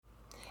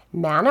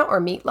Manna or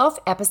Meatloaf,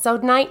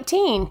 Episode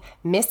 19,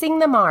 Missing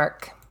the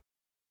Mark.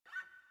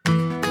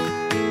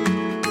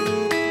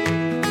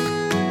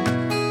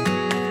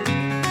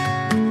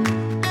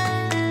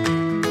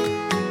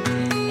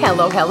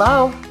 Hello,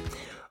 hello.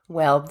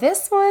 Well,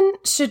 this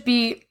should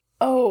be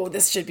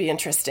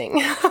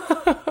interesting.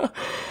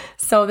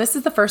 So this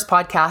is the first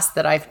podcast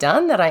that I've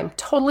done that I'm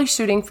totally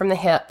shooting from the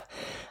hip.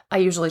 I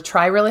usually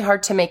try really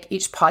hard to make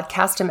each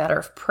podcast a matter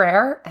of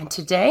prayer, and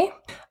today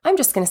I'm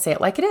just going to say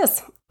it like it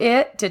is.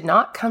 It did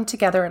not come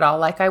together at all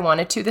like I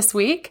wanted to this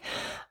week.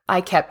 I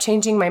kept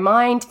changing my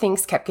mind,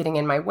 things kept getting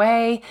in my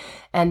way,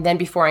 and then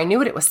before I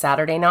knew it, it was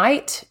Saturday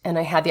night, and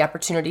I had the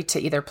opportunity to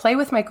either play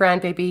with my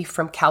grandbaby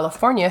from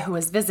California who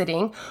was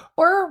visiting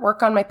or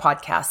work on my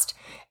podcast.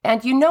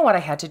 And you know what I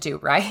had to do,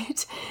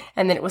 right?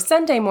 And then it was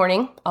Sunday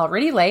morning,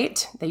 already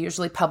late. They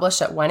usually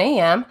publish at 1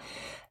 a.m.,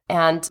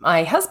 and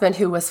my husband,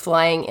 who was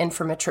flying in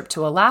from a trip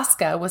to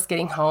Alaska, was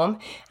getting home,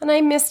 and I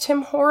missed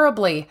him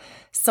horribly.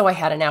 So I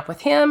had a nap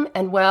with him,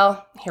 and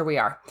well, here we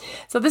are.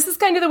 So this is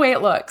kind of the way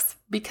it looks.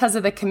 Because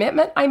of the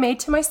commitment I made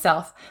to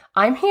myself,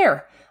 I'm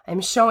here. I'm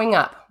showing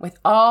up with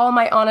all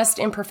my honest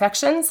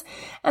imperfections,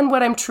 and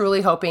what I'm truly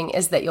hoping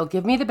is that you'll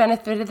give me the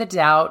benefit of the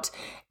doubt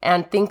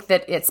and think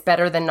that it's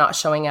better than not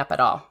showing up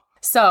at all.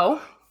 So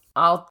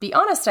I'll be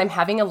honest, I'm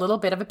having a little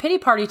bit of a pity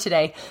party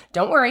today.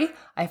 Don't worry,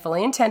 I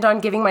fully intend on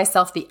giving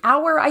myself the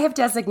hour I have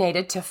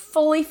designated to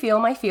fully feel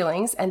my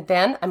feelings, and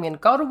then I'm going to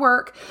go to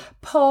work,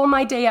 pull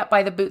my day up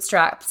by the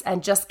bootstraps,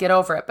 and just get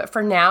over it. But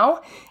for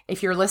now,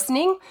 if you're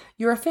listening,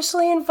 you're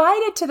officially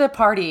invited to the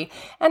party,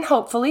 and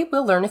hopefully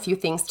we'll learn a few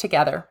things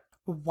together.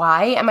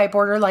 Why am I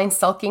borderline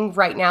sulking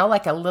right now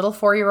like a little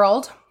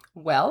 4-year-old?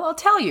 Well, I'll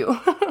tell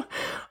you.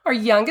 Our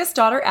youngest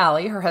daughter,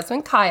 Allie, her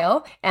husband,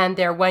 Kyle, and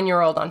their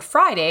 1-year-old on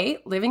Friday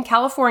live in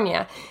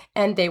California,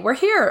 and they were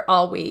here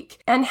all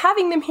week. And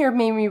having them here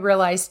made me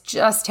realize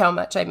just how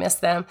much I miss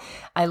them.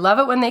 I love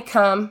it when they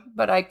come,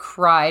 but I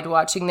cried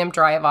watching them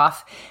drive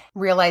off.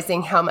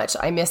 Realizing how much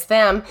I miss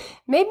them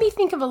made me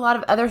think of a lot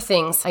of other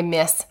things I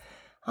miss.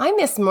 I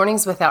miss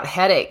mornings without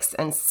headaches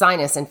and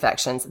sinus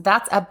infections.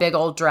 That's a big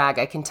old drag,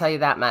 I can tell you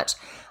that much.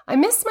 I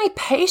miss my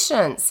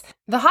patients,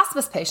 the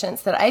hospice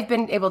patients that I've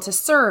been able to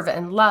serve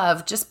and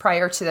love just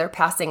prior to their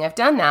passing. I've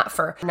done that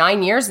for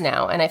 9 years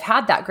now, and I've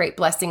had that great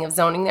blessing of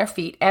zoning their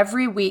feet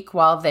every week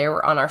while they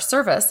were on our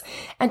service,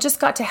 and just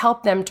got to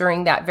help them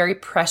during that very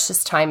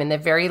precious time in the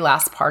very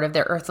last part of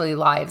their earthly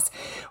lives.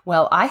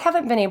 Well, I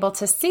haven't been able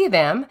to see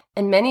them,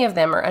 and many of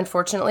them are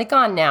unfortunately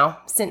gone now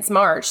since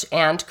March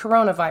and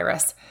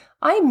coronavirus.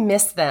 I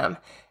miss them,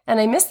 and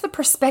I miss the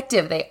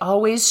perspective they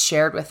always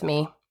shared with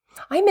me.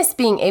 I miss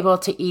being able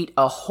to eat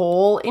a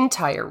whole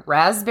entire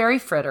raspberry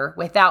fritter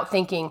without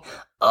thinking,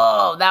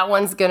 oh, that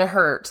one's going to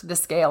hurt, the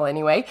scale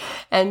anyway,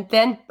 and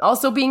then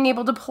also being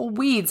able to pull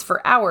weeds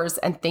for hours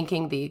and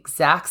thinking the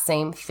exact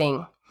same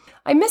thing.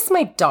 I miss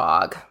my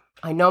dog.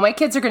 I know my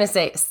kids are going to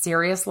say,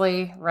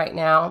 seriously, right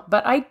now,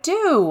 but I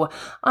do.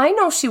 I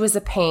know she was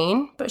a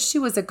pain, but she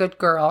was a good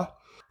girl.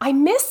 I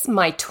miss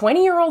my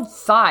 20-year-old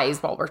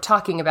thighs while we're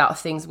talking about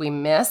things we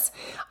miss.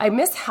 I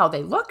miss how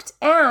they looked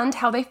and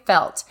how they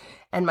felt.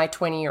 And my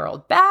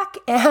 20-year-old back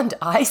and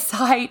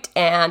eyesight,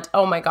 and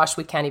oh my gosh,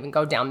 we can't even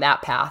go down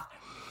that path.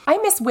 I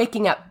miss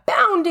waking up,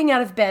 bounding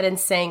out of bed and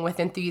saying with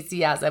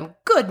enthusiasm,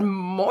 "Good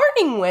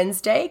morning,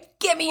 Wednesday,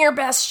 give me your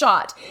best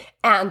shot,"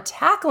 and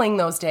tackling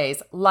those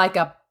days like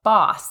a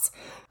boss.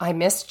 I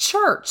miss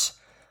church.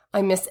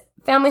 I miss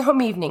family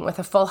home evening with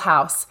a full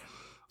house.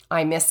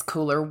 I miss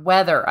cooler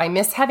weather. I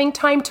miss having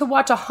time to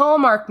watch a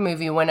Hallmark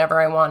movie whenever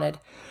I wanted.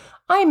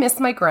 I miss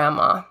my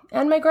grandma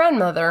and my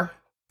grandmother.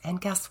 And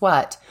guess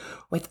what?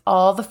 With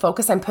all the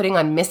focus I'm putting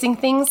on missing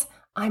things,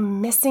 I'm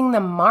missing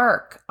the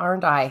mark,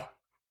 aren't I?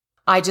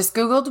 I just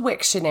Googled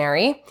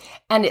Wiktionary,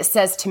 and it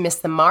says to miss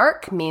the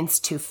mark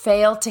means to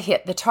fail to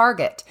hit the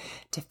target,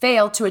 to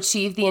fail to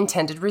achieve the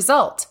intended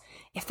result.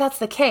 If that's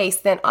the case,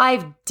 then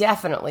I've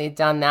definitely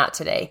done that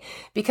today,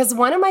 because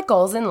one of my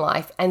goals in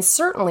life, and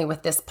certainly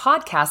with this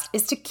podcast,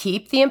 is to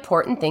keep the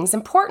important things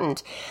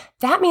important.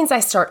 That means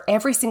I start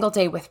every single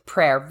day with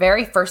prayer,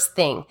 very first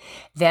thing,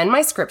 then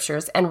my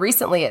scriptures, and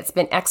recently it's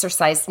been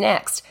exercise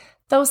next.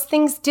 Those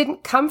things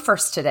didn't come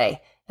first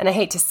today. And I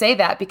hate to say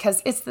that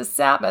because it's the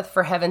Sabbath,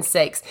 for heaven's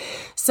sakes.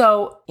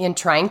 So in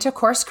trying to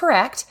course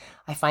correct,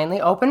 I finally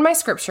opened my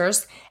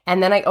scriptures,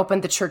 and then I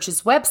opened the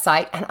church's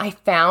website, and I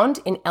found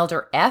in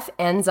Elder F.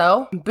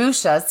 Enzo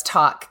Busha's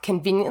talk,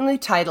 conveniently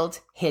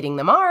titled Hitting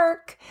the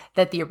Mark,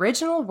 that the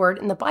original word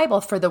in the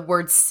Bible for the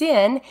word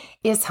sin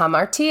is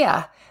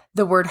hamartia.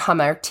 The word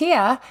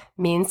hamartia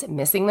means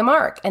missing the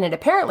mark, and it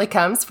apparently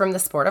comes from the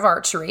sport of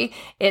archery.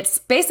 It's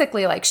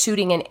basically like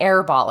shooting an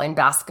air ball in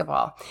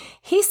basketball.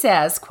 He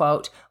says,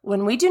 quote,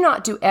 "When we do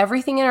not do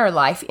everything in our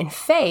life in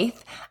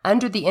faith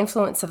under the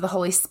influence of the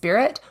Holy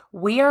Spirit,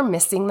 we are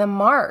missing the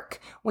mark.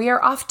 We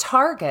are off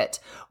target.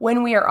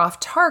 When we are off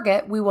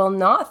target, we will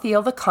not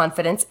feel the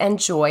confidence and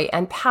joy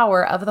and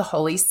power of the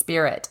Holy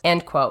Spirit,"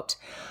 end quote.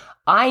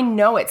 I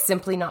know it's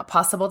simply not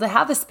possible to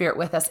have the Spirit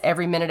with us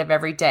every minute of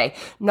every day,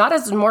 not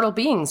as mortal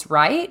beings,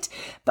 right?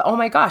 But oh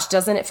my gosh,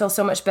 doesn't it feel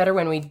so much better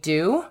when we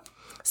do?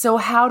 So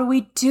how do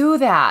we do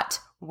that?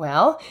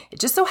 Well, it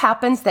just so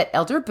happens that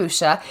Elder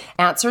Busha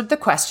answered the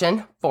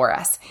question for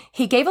us.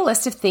 He gave a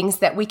list of things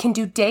that we can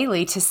do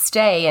daily to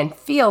stay and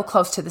feel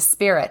close to the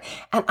Spirit.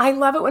 And I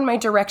love it when my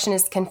direction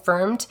is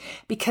confirmed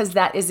because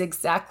that is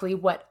exactly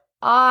what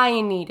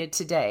I needed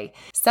today.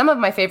 Some of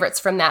my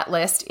favorites from that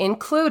list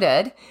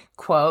included,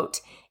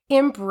 quote,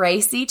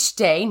 embrace each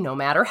day, no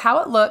matter how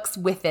it looks,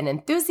 with an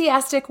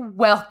enthusiastic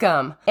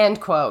welcome,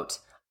 end quote.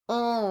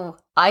 Oh,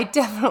 I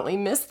definitely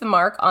missed the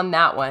mark on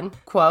that one.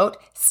 Quote,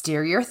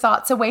 steer your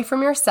thoughts away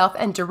from yourself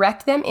and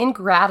direct them in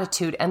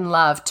gratitude and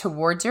love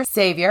towards your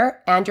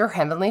Savior and your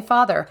Heavenly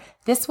Father.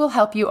 This will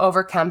help you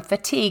overcome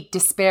fatigue,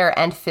 despair,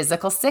 and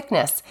physical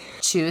sickness.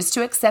 Choose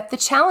to accept the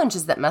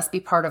challenges that must be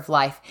part of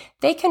life.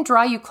 They can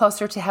draw you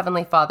closer to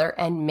Heavenly Father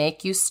and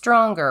make you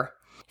stronger.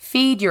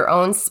 Feed your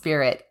own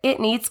spirit.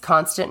 It needs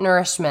constant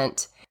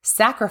nourishment.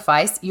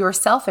 Sacrifice your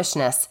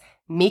selfishness.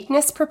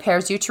 Meekness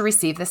prepares you to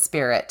receive the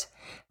Spirit.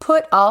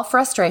 Put all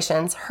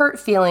frustrations, hurt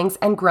feelings,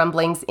 and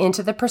grumblings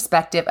into the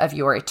perspective of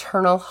your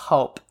eternal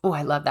hope. Oh,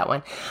 I love that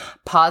one.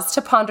 Pause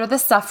to ponder the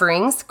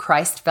sufferings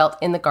Christ felt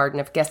in the Garden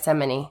of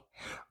Gethsemane.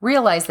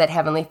 Realize that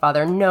Heavenly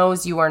Father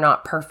knows you are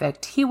not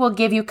perfect. He will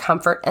give you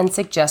comfort and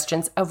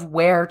suggestions of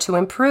where to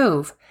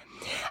improve.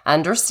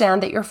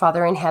 Understand that your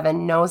Father in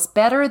heaven knows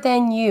better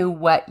than you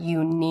what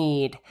you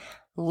need.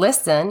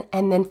 Listen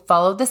and then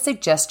follow the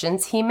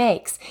suggestions he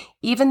makes,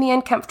 even the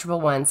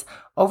uncomfortable ones.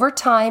 Over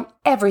time,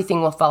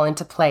 everything will fall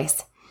into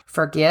place.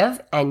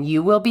 Forgive and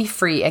you will be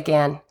free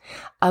again.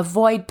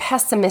 Avoid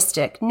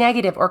pessimistic,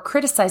 negative, or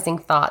criticizing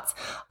thoughts.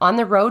 On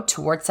the road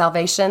toward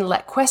salvation,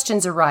 let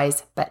questions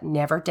arise, but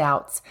never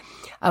doubts.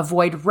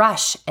 Avoid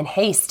rush and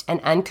haste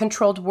and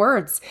uncontrolled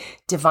words.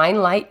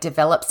 Divine light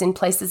develops in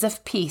places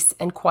of peace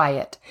and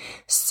quiet.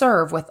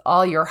 Serve with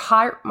all your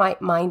heart,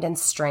 might, mind, and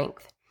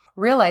strength.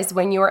 Realize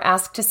when you are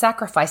asked to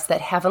sacrifice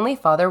that Heavenly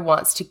Father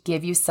wants to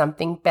give you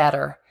something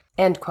better.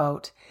 End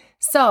quote.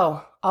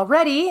 So,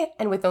 already,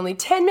 and with only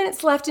 10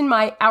 minutes left in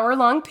my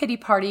hour-long pity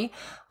party,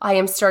 I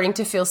am starting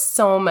to feel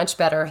so much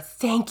better.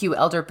 Thank you,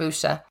 Elder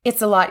Busha.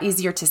 It's a lot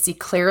easier to see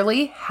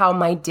clearly how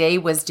my day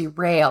was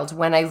derailed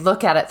when I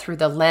look at it through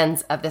the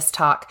lens of this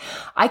talk.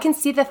 I can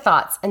see the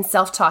thoughts and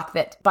self-talk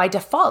that by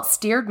default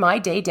steered my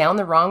day down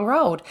the wrong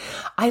road.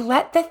 I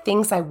let the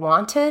things I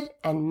wanted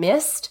and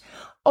missed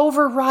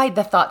override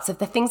the thoughts of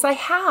the things I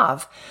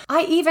have.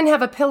 I even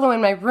have a pillow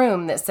in my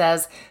room that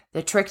says,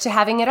 the trick to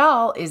having it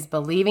all is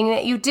believing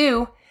that you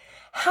do.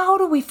 How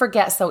do we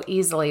forget so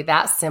easily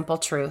that simple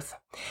truth?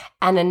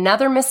 And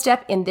another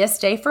misstep in this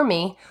day for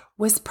me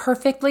was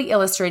perfectly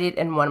illustrated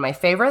in one of my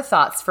favorite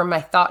thoughts from my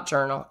thought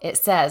journal. It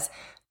says,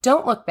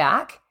 don't look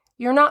back.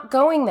 You're not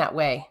going that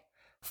way.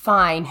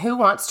 Fine, who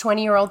wants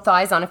 20-year-old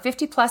thighs on a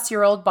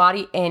 50-plus-year-old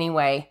body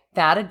anyway?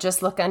 That'd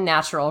just look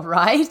unnatural,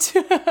 right?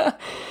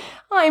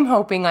 I'm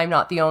hoping I'm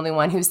not the only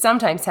one who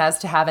sometimes has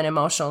to have an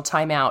emotional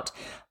timeout,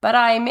 but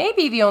I may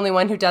be the only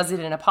one who does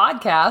it in a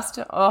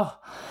podcast. Oh,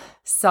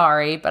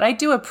 sorry, but I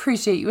do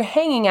appreciate you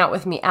hanging out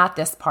with me at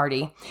this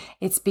party.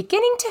 It's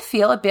beginning to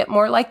feel a bit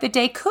more like the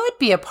day could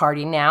be a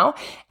party now.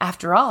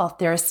 After all,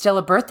 there is still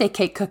a birthday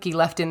cake cookie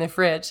left in the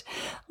fridge.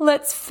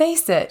 Let's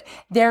face it,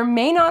 there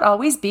may not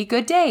always be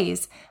good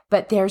days,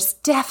 but there's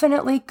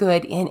definitely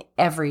good in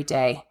every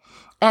day.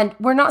 And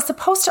we're not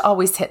supposed to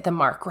always hit the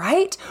mark,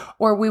 right?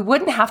 Or we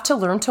wouldn't have to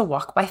learn to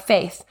walk by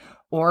faith,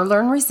 or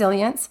learn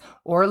resilience,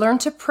 or learn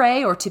to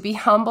pray, or to be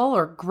humble,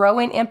 or grow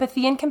in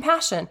empathy and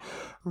compassion.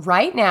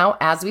 Right now,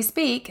 as we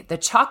speak, the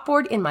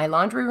chalkboard in my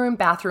laundry room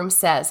bathroom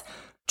says,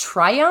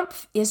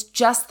 triumph is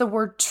just the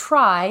word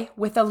try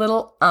with a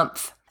little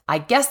umph. I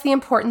guess the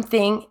important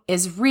thing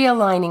is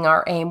realigning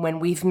our aim when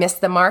we've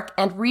missed the mark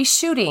and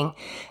reshooting,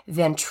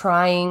 then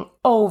trying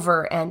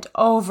over and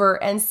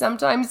over and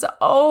sometimes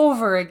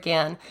over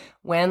again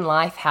when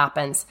life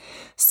happens.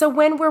 So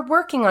when we're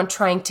working on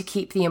trying to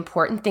keep the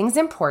important things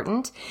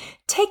important,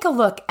 take a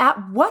look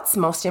at what's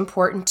most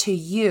important to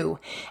you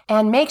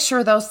and make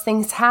sure those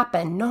things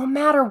happen no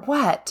matter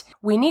what.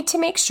 We need to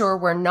make sure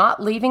we're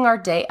not leaving our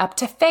day up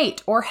to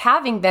fate or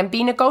having them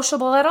be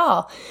negotiable at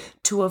all.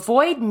 To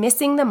avoid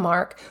missing the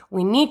mark,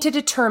 we need to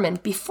determine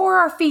before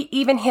our feet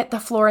even hit the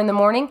floor in the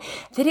morning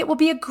that it will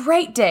be a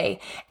great day,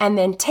 and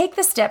then take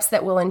the steps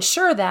that will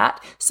ensure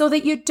that so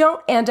that you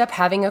don't end up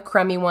having a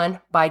crummy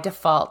one by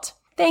default.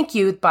 Thank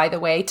you, by the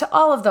way, to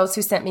all of those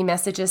who sent me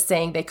messages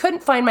saying they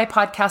couldn't find my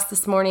podcast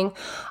this morning.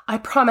 I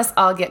promise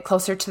I'll get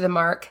closer to the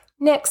mark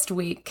next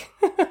week.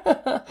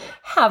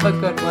 Have a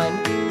good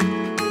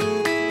one.